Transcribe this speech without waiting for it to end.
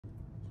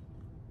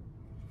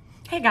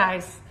Hey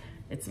guys,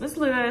 it's Miss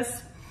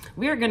Lewis.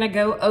 We are gonna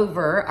go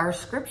over our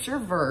scripture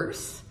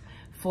verse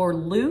for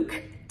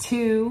Luke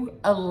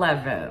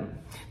 2:11.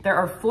 There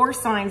are 4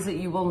 signs that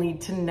you will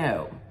need to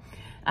know.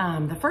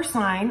 The first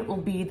sign will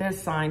be the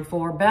sign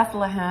for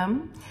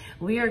Bethlehem.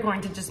 We are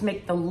going to just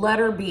make the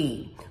letter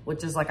B,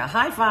 which is like a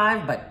high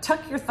five, but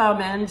tuck your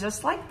thumb in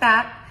just like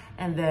that,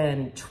 and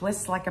then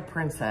twist like a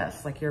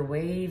princess, like you're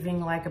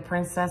waving like a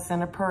princess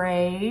in a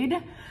parade.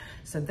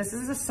 So this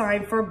is a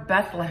sign for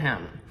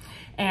Bethlehem.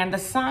 And the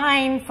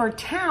sign for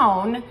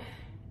town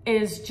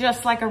is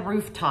just like a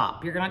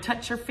rooftop. You're gonna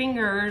touch your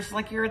fingers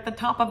like you're at the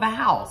top of a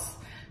house.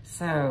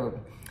 So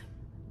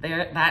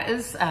there, that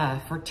is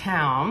for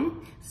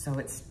town. So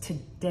it's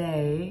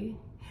today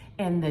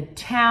in the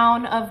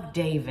town of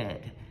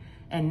David.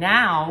 And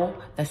now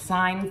the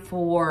sign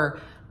for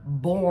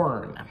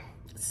born.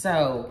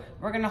 So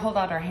we're gonna hold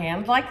out our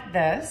hand like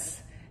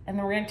this, and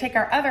then we're gonna take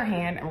our other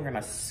hand and we're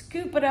gonna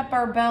scoop it up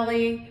our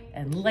belly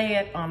and lay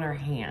it on our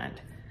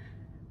hand.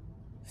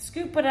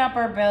 Scoop it up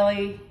our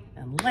belly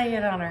and lay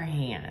it on our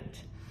hand.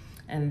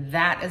 And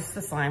that is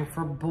the sign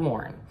for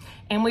born.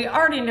 And we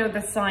already know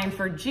the sign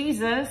for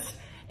Jesus,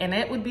 and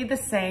it would be the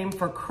same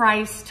for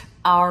Christ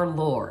our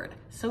Lord.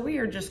 So we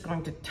are just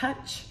going to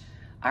touch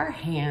our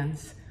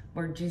hands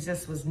where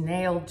Jesus was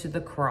nailed to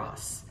the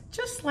cross,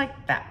 just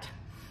like that.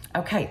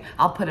 Okay,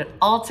 I'll put it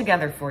all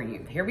together for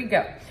you. Here we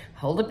go.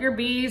 Hold up your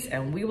B's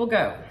and we will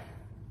go.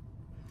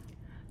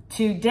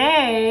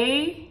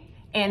 Today,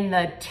 in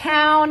the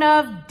town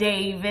of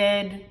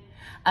David,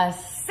 a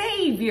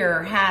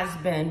Savior has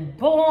been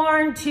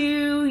born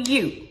to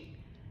you.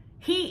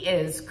 He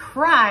is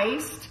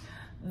Christ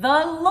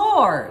the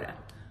Lord.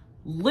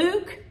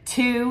 Luke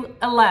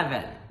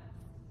 2:11.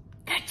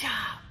 Good job.